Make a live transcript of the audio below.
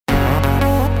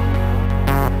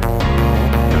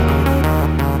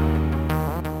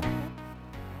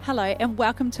Hello and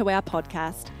welcome to our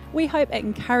podcast. We hope it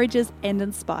encourages and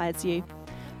inspires you.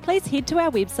 Please head to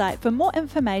our website for more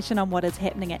information on what is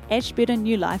happening at Ashburton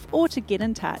New Life or to get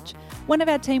in touch. One of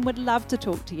our team would love to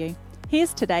talk to you.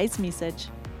 Here's today's message.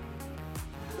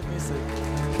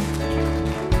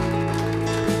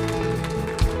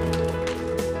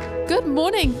 Good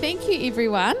morning. Thank you,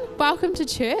 everyone. Welcome to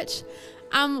church.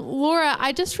 Laura,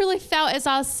 I just really felt as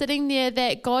I was sitting there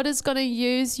that God is going to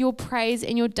use your praise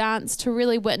and your dance to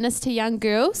really witness to young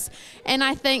girls. And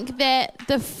I think that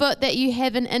the foot that you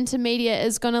have in intermediate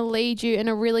is going to lead you in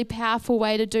a really powerful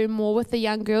way to do more with the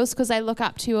young girls because they look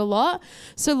up to you a lot.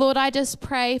 So, Lord, I just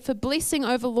pray for blessing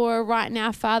over Laura right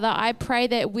now, Father. I pray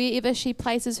that wherever she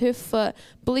places her foot,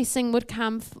 blessing would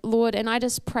come, Lord. And I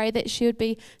just pray that she would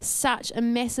be such a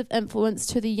massive influence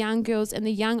to the young girls and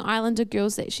the young Islander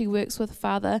girls that she works with,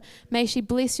 Father. May she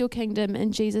bless your kingdom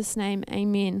in Jesus' name.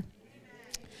 Amen.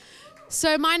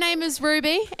 So my name is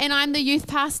Ruby and I'm the youth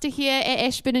pastor here at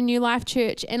Ashburton New Life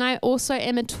Church, and I also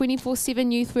am a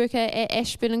 24/7 youth worker at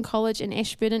Ashburton College and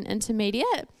Ashburton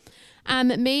Intermediate.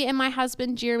 Me and my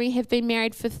husband Jeremy have been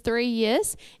married for 3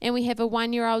 years, and we have a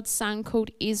 1-year-old son called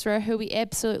Ezra who we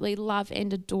absolutely love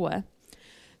and adore.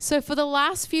 So for the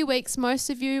last few weeks, most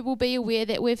of you will be aware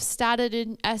that we've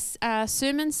started a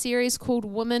sermon series called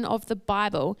Women of the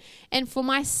Bible. And for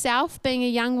myself, being a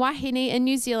young wahine in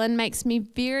New Zealand makes me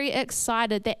very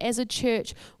excited that as a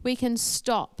church, we can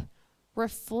stop,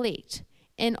 reflect,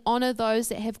 and honour those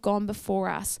that have gone before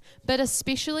us. But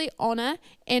especially honour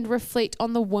and reflect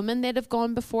on the women that have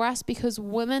gone before us, because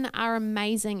women are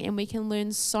amazing and we can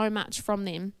learn so much from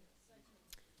them.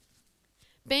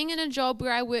 Being in a job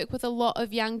where I work with a lot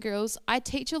of young girls, I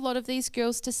teach a lot of these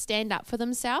girls to stand up for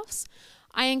themselves.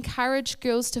 I encourage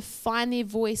girls to find their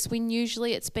voice when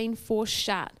usually it's been forced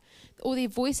shut, or their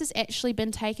voice has actually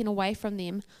been taken away from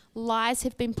them. Lies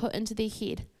have been put into their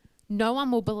head. No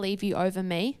one will believe you over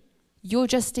me. You're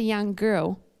just a young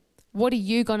girl. What are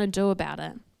you going to do about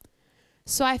it?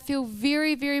 So I feel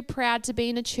very, very proud to be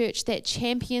in a church that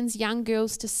champions young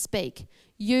girls to speak,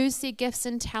 use their gifts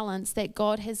and talents that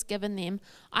God has given them.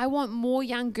 I want more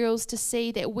young girls to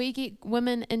see that we get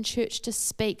women in church to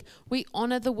speak. We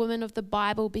honour the women of the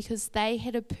Bible because they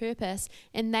had a purpose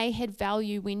and they had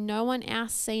value when no one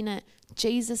else seen it.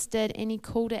 Jesus did, and he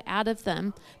called it out of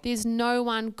them. There's no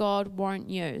one God won't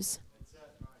use.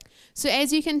 So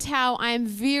as you can tell, I am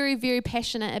very, very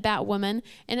passionate about women,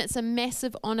 and it's a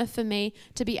massive honour for me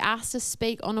to be asked to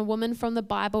speak on a woman from the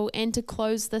Bible and to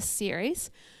close this series.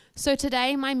 So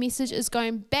today my message is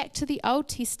going back to the Old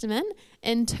Testament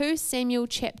in 2 Samuel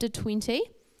chapter 20.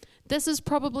 This is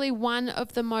probably one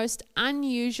of the most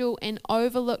unusual and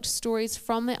overlooked stories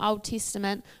from the Old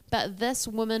Testament, but this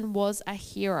woman was a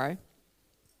hero.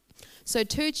 So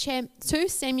 2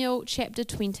 Samuel chapter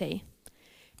 20.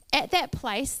 At that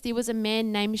place, there was a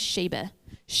man named Sheba.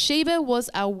 Sheba was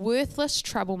a worthless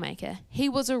troublemaker. He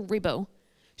was a rebel.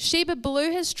 Sheba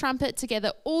blew his trumpet to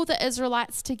gather all the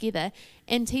Israelites together,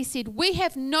 and he said, "We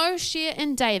have no share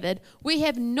in David. We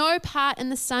have no part in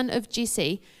the son of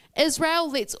Jesse. Israel,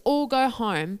 let's all go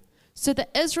home." So the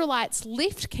Israelites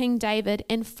left King David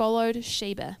and followed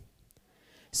Sheba.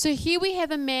 So here we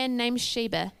have a man named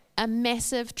Sheba, a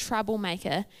massive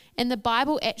troublemaker, and the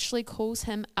Bible actually calls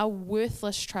him a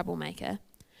worthless troublemaker,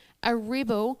 a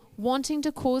rebel wanting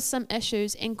to cause some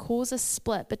issues and cause a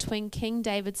split between King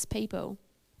David's people.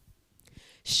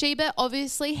 Sheba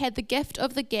obviously had the gift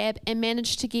of the gab and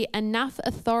managed to get enough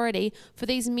authority for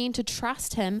these men to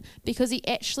trust him, because he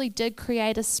actually did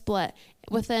create a split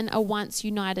within a once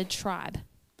united tribe.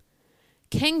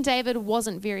 King David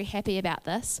wasn't very happy about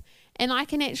this, and I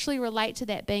can actually relate to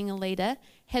that being a leader.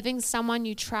 Having someone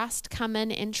you trust come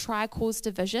in and try cause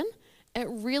division, it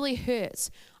really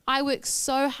hurts. I work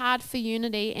so hard for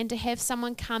unity, and to have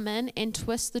someone come in and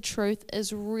twist the truth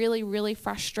is really, really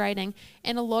frustrating,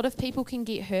 and a lot of people can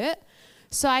get hurt.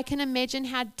 So I can imagine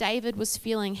how David was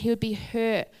feeling. He would be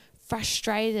hurt,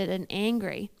 frustrated, and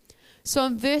angry. So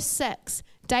in verse 6,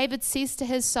 David says to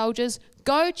his soldiers,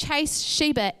 "Go chase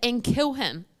Sheba and kill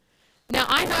him." Now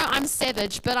I know I'm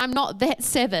savage, but I'm not that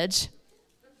savage.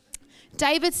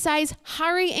 David says,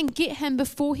 "Hurry and get him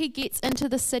before he gets into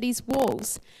the city's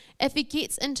walls. If he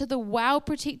gets into the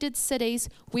well-protected cities,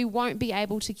 we won't be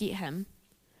able to get him."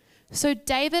 So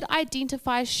David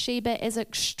identifies Sheba as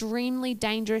extremely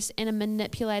dangerous and a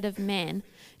manipulative man.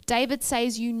 David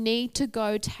says, "You need to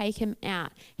go take him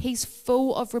out. He's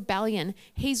full of rebellion.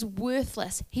 He's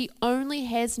worthless. He only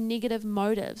has negative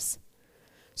motives."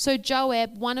 So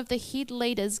Joab, one of the head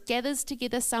leaders, gathers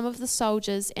together some of the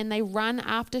soldiers, and they run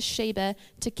after Sheba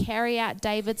to carry out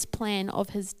David's plan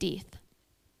of his death.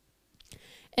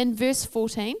 In verse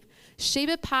 14,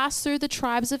 Sheba passed through the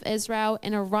tribes of Israel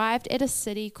and arrived at a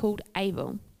city called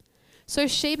Abel. So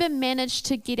Sheba managed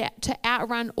to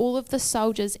outrun all of the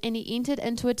soldiers, and he entered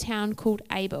into a town called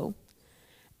Abel.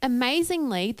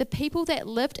 Amazingly, the people that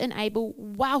lived in Abel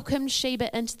welcomed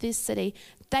Sheba into their city.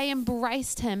 They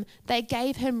embraced him. They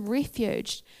gave him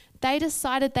refuge. They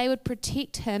decided they would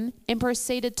protect him and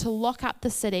proceeded to lock up the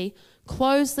city,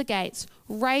 close the gates,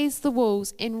 raise the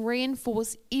walls, and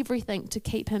reinforce everything to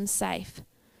keep him safe.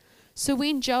 So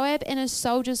when Joab and his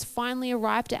soldiers finally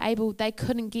arrived at Abel, they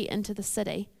couldn't get into the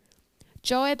city.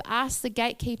 Joab asked the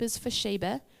gatekeepers for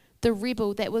Sheba, the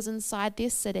rebel that was inside their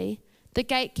city. The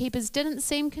gatekeepers didn't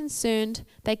seem concerned.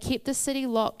 They kept the city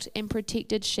locked and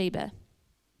protected Sheba.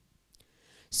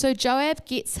 So Joab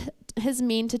gets his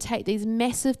men to take these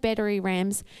massive battery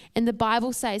rams, and the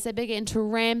Bible says they began to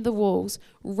ram the walls,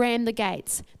 ram the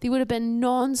gates. There would have been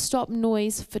non-stop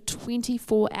noise for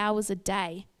 24 hours a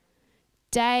day.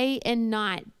 Day and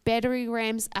night, battery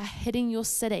rams are hitting your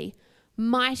city.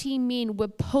 Mighty men were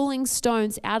pulling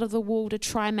stones out of the wall to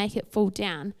try and make it fall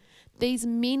down. These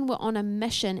men were on a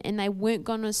mission, and they weren't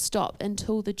going to stop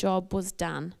until the job was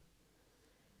done.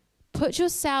 Put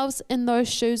yourselves in those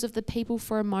shoes of the people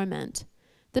for a moment.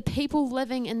 The people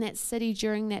living in that city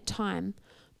during that time.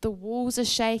 The walls are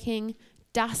shaking,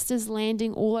 dust is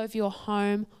landing all over your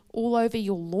home, all over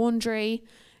your laundry,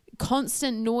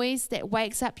 constant noise that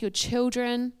wakes up your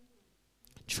children.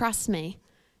 Trust me,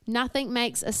 nothing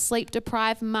makes a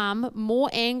sleep-deprived mum more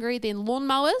angry than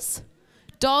lawnmowers,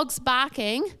 dogs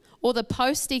barking, or the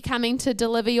postie coming to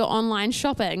deliver your online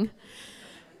shopping.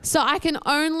 So I can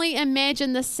only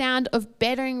imagine the sound of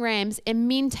battering rams and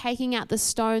men taking out the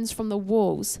stones from the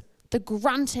walls, the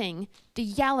grunting, the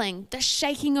yelling, the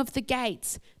shaking of the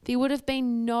gates. There would have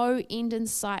been no end in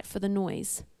sight for the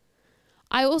noise.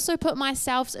 I also put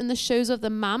myself in the shoes of the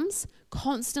mums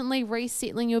constantly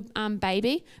resettling your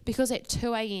baby, because at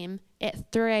 2 a.m.,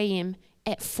 at 3 a.m.,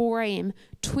 at 4 a.m.,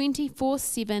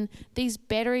 24/7, these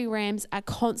battery rams are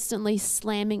constantly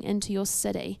slamming into your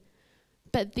city.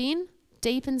 But then,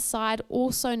 deep inside,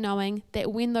 also knowing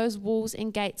that when those walls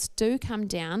and gates do come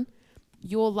down,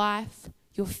 your life,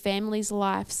 your family's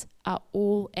lives are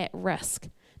all at risk.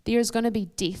 There is going to be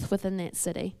death within that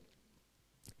city.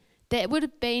 That would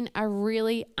have been a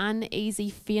really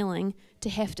uneasy feeling to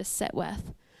have to sit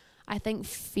with. I think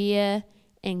fear,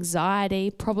 anxiety,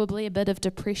 probably a bit of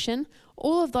depression,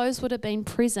 all of those would have been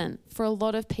present for a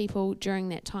lot of people during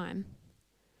that time.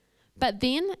 But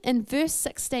then in verse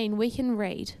 16 we can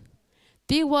read,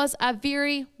 there was a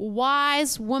very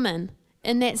wise woman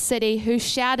in that city who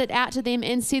shouted out to them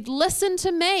and said, "Listen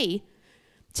to me.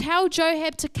 Tell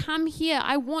Joab to come here.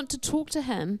 I want to talk to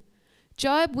him."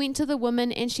 Joab went to the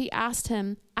woman and she asked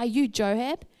him, "Are you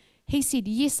Joab?" He said,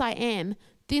 "Yes, I am."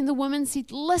 Then the woman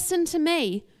said, "Listen to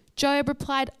me." Joab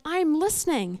replied, "I'm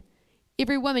listening."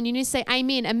 Every woman, you need to say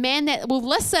amen, a man that will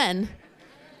listen.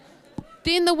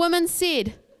 Then the woman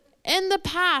said, in the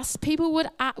past, people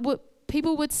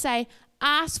would say,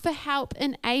 "Ask for help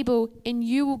in Abel and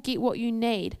you will get what you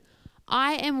need."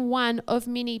 I am one of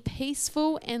many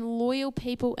peaceful and loyal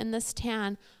people in this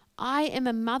town. I am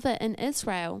a mother in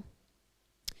Israel.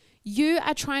 You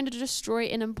are trying to destroy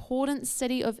an important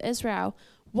city of Israel.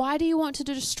 Why do you want to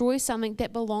destroy something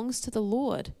that belongs to the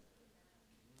Lord?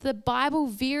 The Bible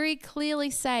very clearly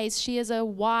says she is a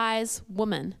wise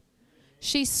woman.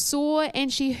 She saw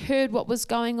and she heard what was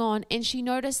going on, and she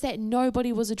noticed that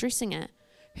nobody was addressing it.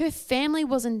 Her family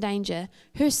was in danger.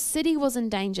 Her city was in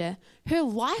danger. Her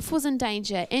life was in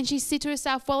danger. And she said to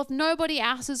herself, well, if nobody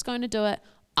else is going to do it,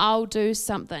 I'll do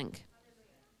something.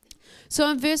 So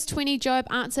in verse 20, Joab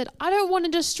answered, "I don't want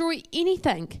to destroy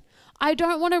anything. I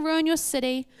don't want to ruin your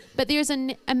city, but there is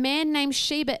a man named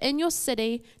Sheba in your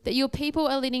city that your people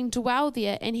are letting dwell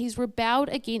there, and he's rebelled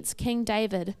against King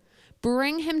David.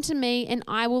 Bring him to me, and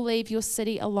I will leave your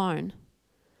city alone."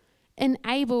 In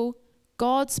Abel,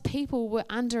 God's people were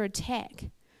under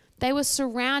attack. They were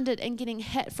surrounded and getting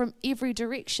hit from every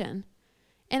direction.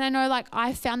 And I know,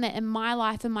 I found that in my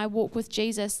life, in my walk with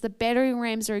Jesus, the battering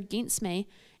rams are against me.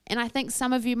 And I think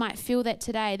some of you might feel that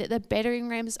today, that the battering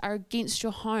rams are against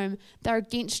your home, they're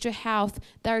against your health,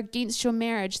 they're against your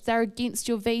marriage, they're against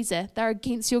your visa, they're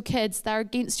against your kids, they're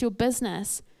against your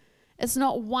business. It's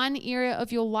not one area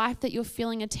of your life that you're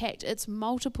feeling attacked, it's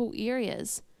multiple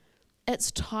areas.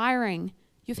 It's tiring.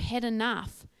 You've had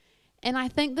enough. And I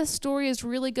think this story is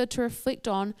really good to reflect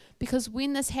on, because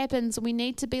when this happens, we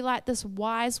need to be like this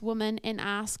wise woman and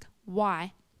ask,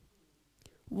 why?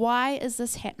 Why is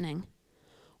this happening?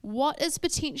 What is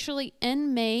potentially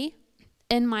in me,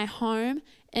 in my home,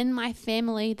 in my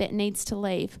family that needs to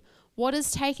leave? What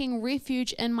is taking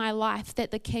refuge in my life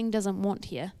that the king doesn't want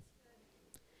here?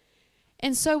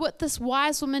 And so what this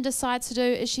wise woman decides to do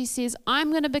is she says,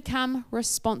 I'm going to become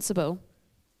responsible.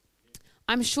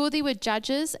 I'm sure there were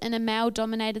judges in a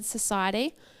male-dominated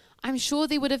society. I'm sure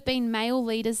there would have been male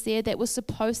leaders there that were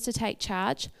supposed to take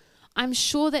charge. I'm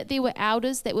sure that there were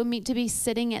elders that were meant to be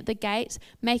sitting at the gate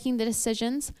making the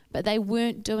decisions, but they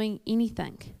weren't doing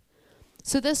anything.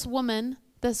 So this woman,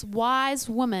 this wise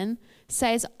woman,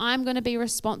 says, I'm going to be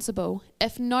responsible.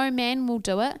 If no man will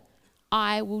do it,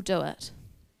 I will do it.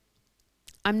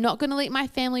 I'm not going to let my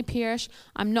family perish.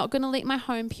 I'm not going to let my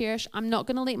home perish. I'm not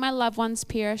going to let my loved ones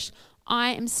perish.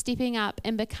 I am stepping up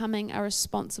and becoming a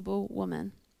responsible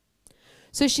woman.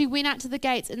 So she went out to the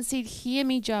gates and said, hear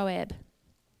me, Joab.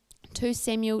 2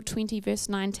 Samuel 20 verse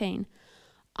 19.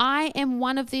 I am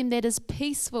one of them that is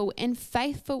peaceful and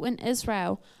faithful in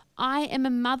Israel. I am a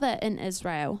mother in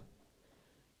Israel.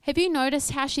 Have you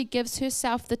noticed how she gives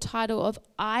herself the title of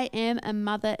I am a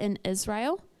mother in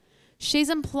Israel? She's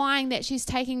implying that she's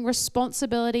taking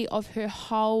responsibility of her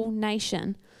whole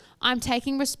nation. I'm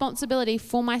taking responsibility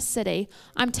for my city.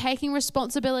 I'm taking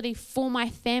responsibility for my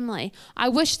family. I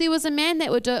wish there was a man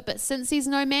that would do it, but since there's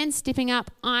no man stepping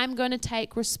up, I'm going to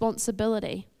take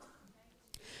responsibility.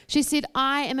 She said,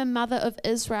 I am a mother of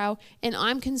Israel, and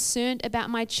I'm concerned about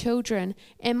my children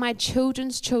and my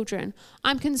children's children.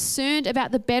 I'm concerned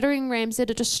about the battering rams that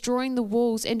are destroying the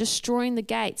walls and destroying the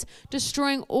gates,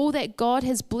 destroying all that God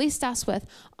has blessed us with.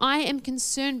 I am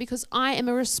concerned because I am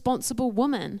a responsible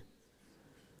woman.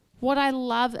 What I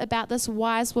love about this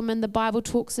wise woman the Bible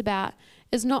talks about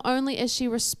is not only is she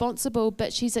responsible,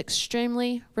 but she's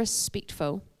extremely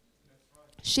respectful.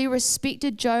 She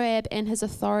respected Joab and his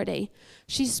authority.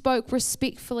 She spoke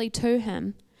respectfully to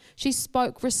him. She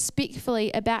spoke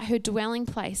respectfully about her dwelling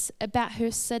place, about her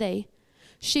city.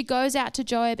 She goes out to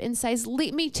Joab and says,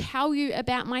 let me tell you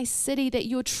about my city that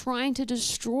you're trying to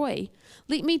destroy.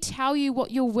 Let me tell you what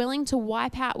you're willing to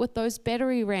wipe out with those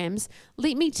battery rams.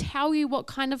 Let me tell you what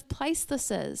kind of place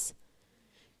this is.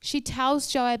 She tells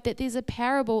Joab that there's a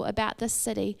parable about this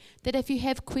city, that if you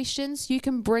have questions, you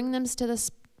can bring them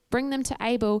to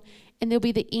Abel, and there'll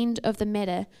be the end of the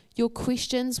matter. Your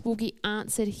questions will get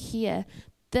answered here.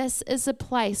 This is a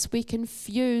place where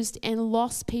confused and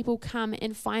lost people come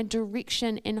and find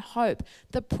direction and hope.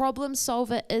 The problem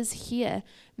solver is here.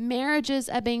 Marriages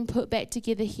are being put back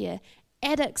together here.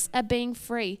 Addicts are being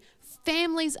free.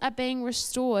 Families are being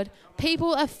restored.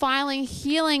 People are finding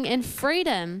healing and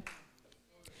freedom.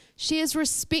 She is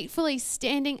respectfully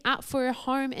standing up for her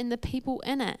home and the people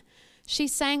in it.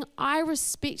 She's saying, I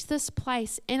respect this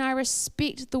place and I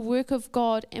respect the work of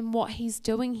God and what He's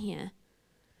doing here.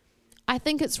 I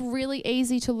think it's really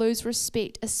easy to lose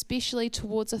respect, especially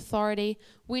towards authority,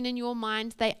 when in your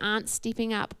mind they aren't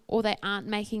stepping up or they aren't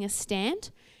making a stand.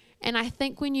 And I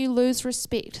think when you lose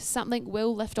respect, something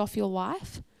will lift off your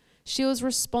life. She was a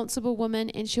responsible woman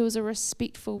and she was a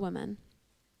respectful woman.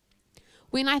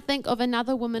 When I think of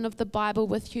another woman of the Bible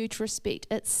with huge respect,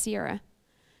 it's Sarah.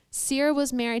 Sarah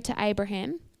was married to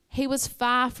Abraham. He was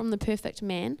far from the perfect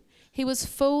man. He was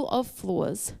full of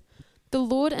flaws. The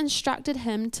Lord instructed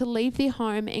him to leave their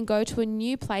home and go to a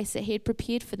new place that He had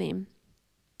prepared for them.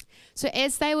 So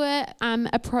as they were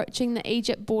approaching the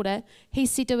Egypt border, he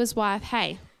said to his wife,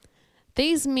 hey,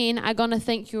 these men are going to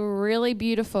think you're really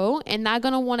beautiful and they're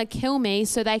going to want to kill me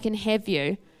so they can have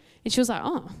you. And she was like,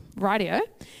 oh, rightio.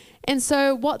 And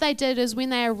so what they did is when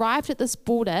they arrived at this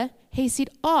border, he said,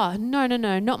 oh, no,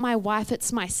 not my wife,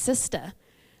 it's my sister.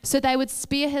 So they would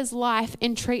spare his life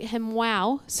and treat him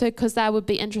well, because they would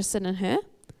be interested in her.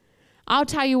 I'll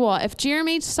tell you what, if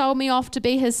Jeremy sold me off to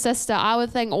be his sister, I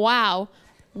would think, wow,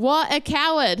 what a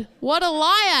coward, what a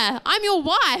liar, I'm your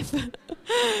wife.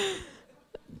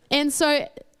 And so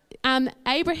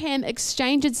Abraham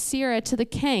exchanged Sarah to the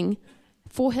king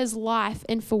for his life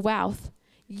and for wealth.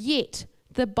 Yet,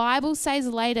 the Bible says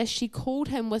later she called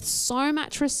him with so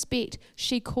much respect,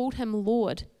 she called him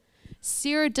Lord.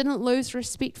 Sarah didn't lose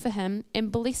respect for him,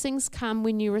 and blessings come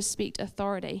when you respect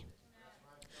authority.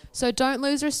 So don't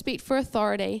lose respect for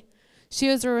authority. She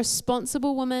was a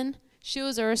responsible woman. She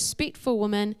was a respectful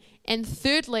woman. And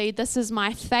thirdly, this is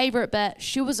my favorite bit,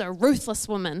 she was a ruthless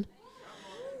woman.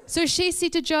 So she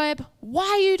said to Joab, why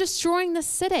are you destroying this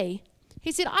city?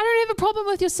 He said, I don't have a problem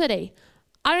with your city.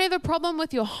 I don't have a problem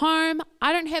with your home.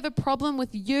 I don't have a problem with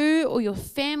you or your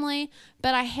family,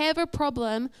 but I have a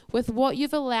problem with what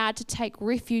you've allowed to take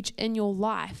refuge in your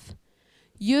life.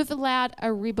 You've allowed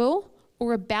a rebel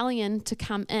or rebellion to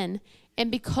come in,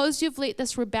 and because you've let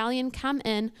this rebellion come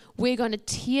in, we're going to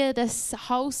tear this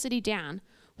whole city down.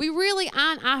 We really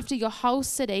aren't after your whole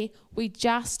city. We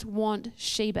just want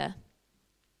Sheba.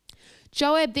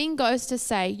 Joab then goes to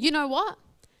say, you know what?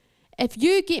 If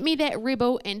you get me that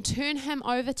rebel and turn him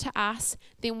over to us,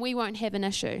 then we won't have an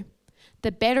issue.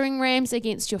 The battering rams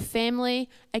against your family,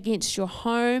 against your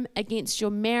home, against your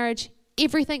marriage,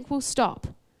 everything will stop.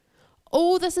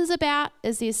 All this is about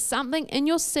is there's something in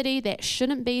your city that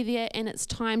shouldn't be there and it's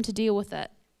time to deal with it.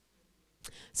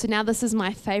 So now this is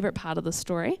my favorite part of the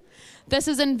story. This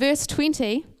is in verse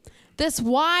 20. This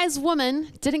wise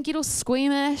woman didn't get all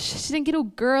squeamish. She didn't get all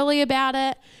girly about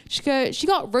it. She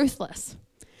got ruthless.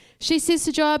 She says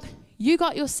to Joab, you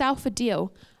got yourself a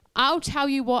deal. I'll tell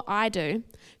you what I do.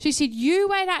 She said, you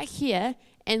wait out here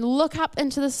and look up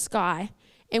into the sky.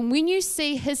 And when you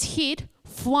see his head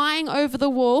flying over the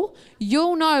wall,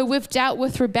 you'll know we've dealt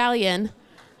with rebellion.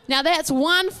 Now that's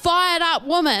one fired up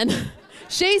woman.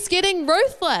 She's getting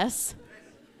ruthless.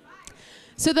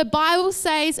 So the Bible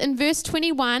says in verse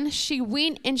 21, she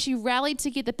went and she rallied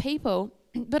together people.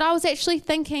 But I was actually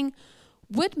thinking,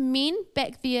 would men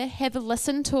back there have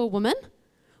listened to a woman?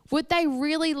 Would they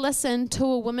really listen to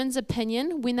a woman's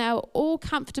opinion when they were all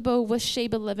comfortable with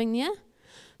Sheba living there?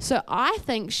 So I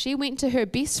think she went to her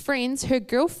best friends, her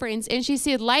girlfriends, and she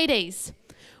said, ladies,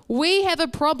 we have a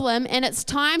problem and it's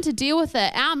time to deal with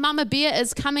it. Our mama bear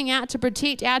is coming out to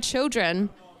protect our children.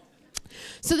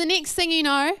 So the next thing you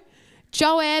know,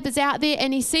 Joab is out there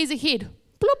and he sees a head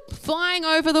bloop, flying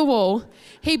over the wall.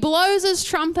 He blows his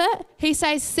trumpet. He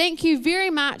says, thank you very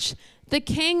much. The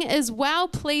king is well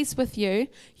pleased with you.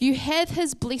 You have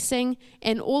his blessing,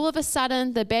 and all of a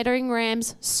sudden the battering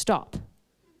rams stop.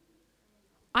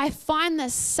 I find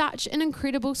this such an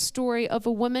incredible story of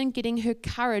a woman getting her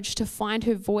courage to find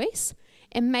her voice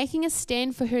and making a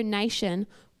stand for her nation,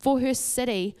 for her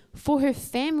city, for her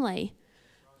family.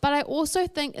 But I also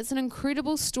think it's an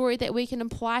incredible story that we can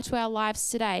apply to our lives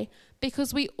today,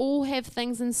 because we all have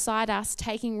things inside us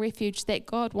taking refuge that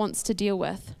God wants to deal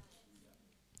with.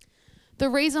 The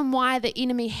reason why the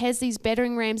enemy has these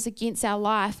battering rams against our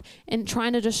life and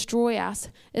trying to destroy us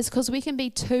is because we can be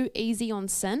too easy on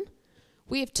sin.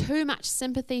 We have too much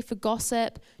sympathy for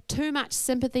gossip, too much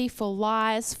sympathy for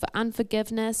lies, for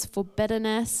unforgiveness, for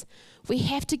bitterness. We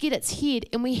have to get its head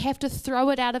and we have to throw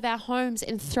it out of our homes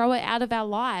and throw it out of our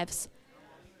lives.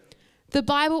 The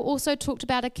Bible also talked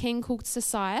about a king called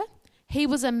Josiah. He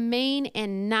was a mean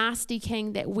and nasty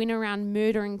king that went around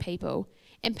murdering people.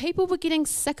 And people were getting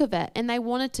sick of it and they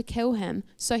wanted to kill him,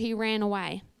 so he ran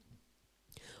away.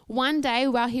 One day,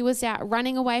 while he was out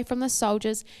running away from the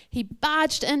soldiers, he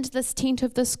barged into this tent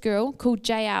of this girl called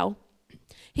Jael.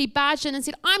 He barged in and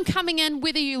said, I'm coming in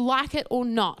whether you like it or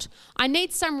not. I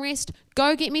need some rest.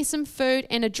 Go get me some food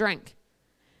and a drink.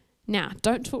 Now,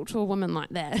 don't talk to a woman like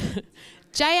that.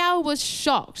 Jael was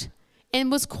shocked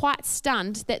and was quite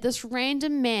stunned that this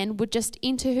random man would just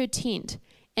enter her tent.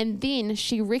 And then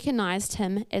she recognized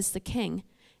him as the king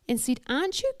and said,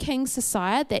 aren't you King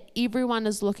Josiah that everyone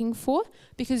is looking for?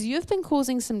 Because you've been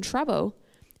causing some trouble.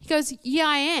 He goes, yeah,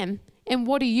 I am. And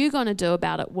what are you going to do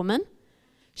about it, woman?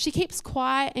 She keeps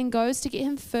quiet and goes to get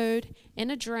him food and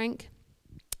a drink.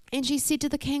 And she said to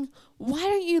the king, why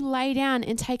don't you lay down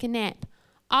and take a nap?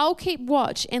 I'll keep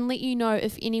watch and let you know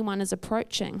if anyone is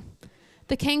approaching.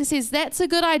 The king says, that's a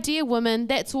good idea, woman.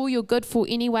 That's all you're good for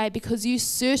anyway, because you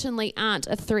certainly aren't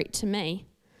a threat to me.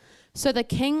 So the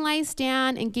king lays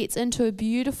down and gets into a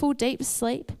beautiful deep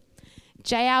sleep.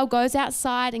 Jael goes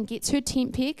outside and gets her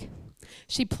tent peg.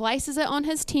 She places it on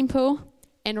his temple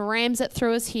and rams it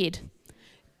through his head.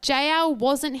 Jael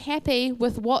wasn't happy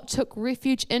with what took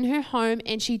refuge in her home,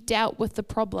 and she dealt with the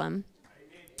problem.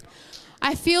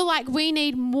 I feel like we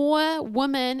need more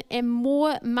women and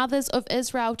more mothers of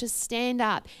Israel to stand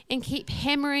up and keep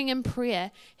hammering in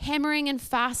prayer, hammering and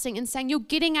fasting and saying, you're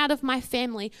getting out of my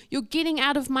family, you're getting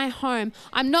out of my home.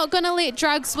 I'm not going to let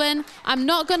drugs win. I'm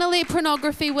not going to let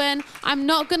pornography win. I'm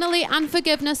not going to let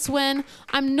unforgiveness win.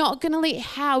 I'm not going to let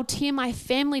hell tear my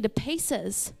family to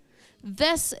pieces.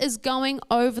 This is going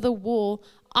over the wall.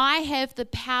 I have the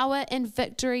power and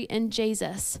victory in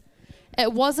Jesus.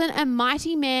 It wasn't a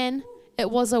mighty man. It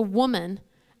was a woman,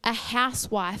 a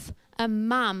housewife, a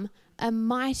mum, a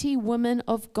mighty woman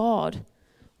of God.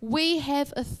 We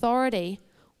have authority.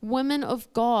 Women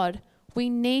of God, we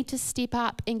need to step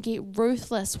up and get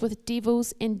ruthless with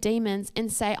devils and demons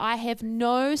and say, I have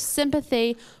no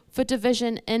sympathy for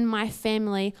division in my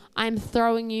family. I'm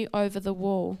throwing you over the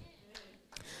wall.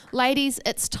 Ladies,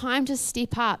 it's time to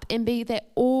step up and be that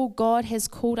all God has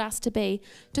called us to be,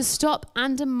 to stop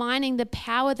undermining the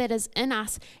power that is in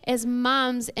us as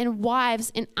mums and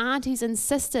wives and aunties and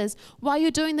sisters. While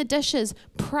you're doing the dishes,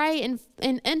 pray and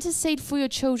intercede for your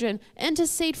children,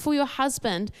 intercede for your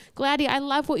husband. Gladdy, I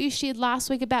love what you shared last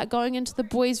week about going into the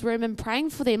boys' room and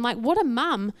praying for them. Like, what a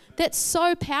mum. That's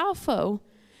so powerful.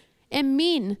 And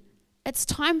men, it's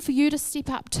time for you to step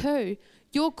up too.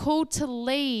 You're called to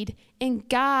lead and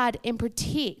guard and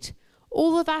protect.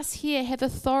 All of us here have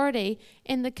authority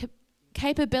and the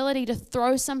capability to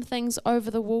throw some things over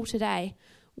the wall today.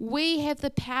 We have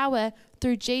the power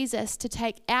through Jesus to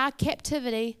take our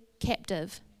captivity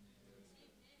captive.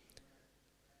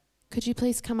 Could you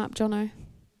please come up, Jono?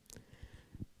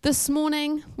 This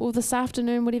morning, or this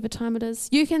afternoon, whatever time it is,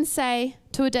 you can say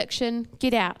to addiction,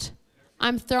 get out.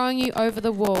 I'm throwing you over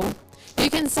the wall. You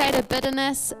can say to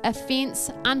bitterness, offense,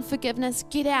 unforgiveness,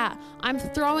 get out. I'm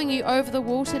throwing you over the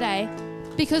wall today,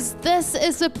 because this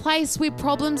is the place where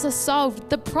problems are solved.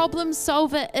 The problem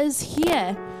solver is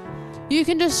here. You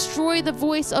can destroy the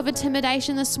voice of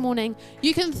intimidation this morning.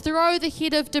 You can throw the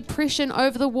head of depression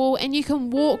over the wall and you can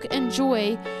walk in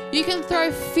joy. You can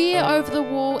throw fear over the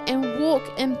wall and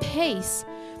walk in peace.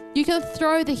 You can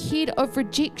throw the head of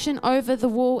rejection over the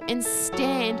wall and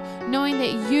stand knowing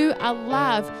that you are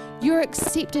loved, you're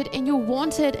accepted, and you're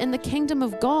wanted in the kingdom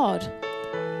of God.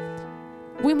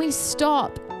 When we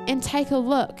stop and take a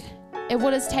look at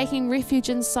what is taking refuge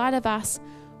inside of us,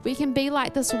 we can be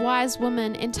like this wise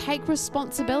woman and take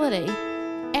responsibility,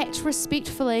 act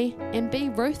respectfully, and be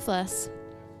ruthless.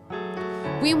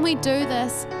 When we do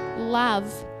this,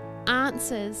 love,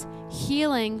 answers,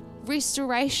 healing,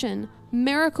 restoration,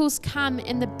 miracles come,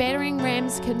 and the battering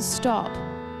rams can stop.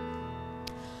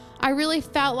 I really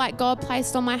felt like God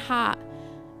placed on my heart,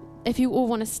 if you all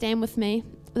want to stand with me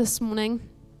this morning,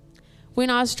 when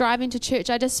I was driving to church,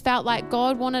 I just felt like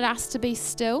God wanted us to be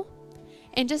still,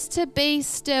 and just to be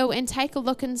still and take a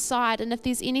look inside, and if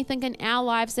there's anything in our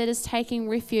lives that is taking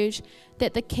refuge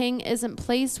that the King isn't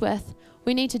pleased with,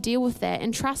 we need to deal with that.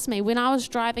 And trust me, when I was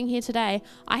driving here today,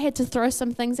 I had to throw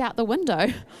some things out the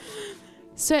window.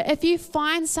 So if you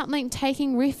find something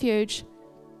taking refuge,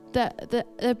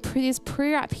 there's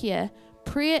prayer up here.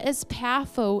 Prayer is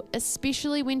powerful,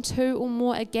 especially when two or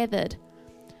more are gathered.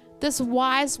 This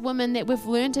wise woman that we've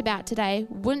learned about today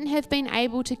wouldn't have been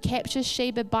able to capture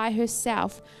Sheba by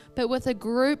herself, but with a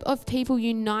group of people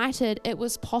united, it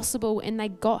was possible, and they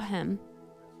got him.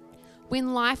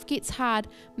 When life gets hard,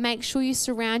 make sure you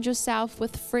surround yourself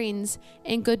with friends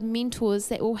and good mentors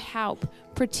that will help,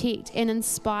 protect, and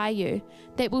inspire you,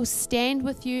 that will stand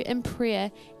with you in prayer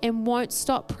and won't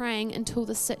stop praying until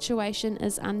the situation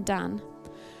is undone.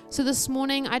 So this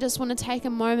morning, I just want to take a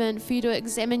moment for you to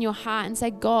examine your heart and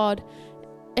say, God,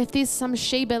 if there's some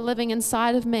Sheba living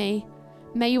inside of me,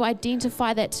 may you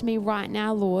identify that to me right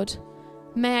now, Lord.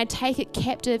 May I take it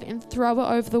captive and throw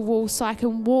it over the wall so I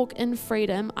can walk in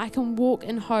freedom, I can walk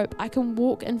in hope, I can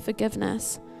walk in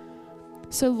forgiveness.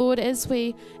 So Lord, as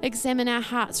we examine our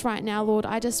hearts right now, Lord,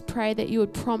 I just pray that you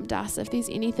would prompt us if there's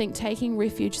anything taking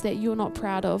refuge that you're not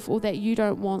proud of or that you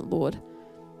don't want, Lord.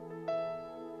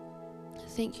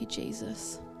 Thank you,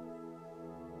 Jesus.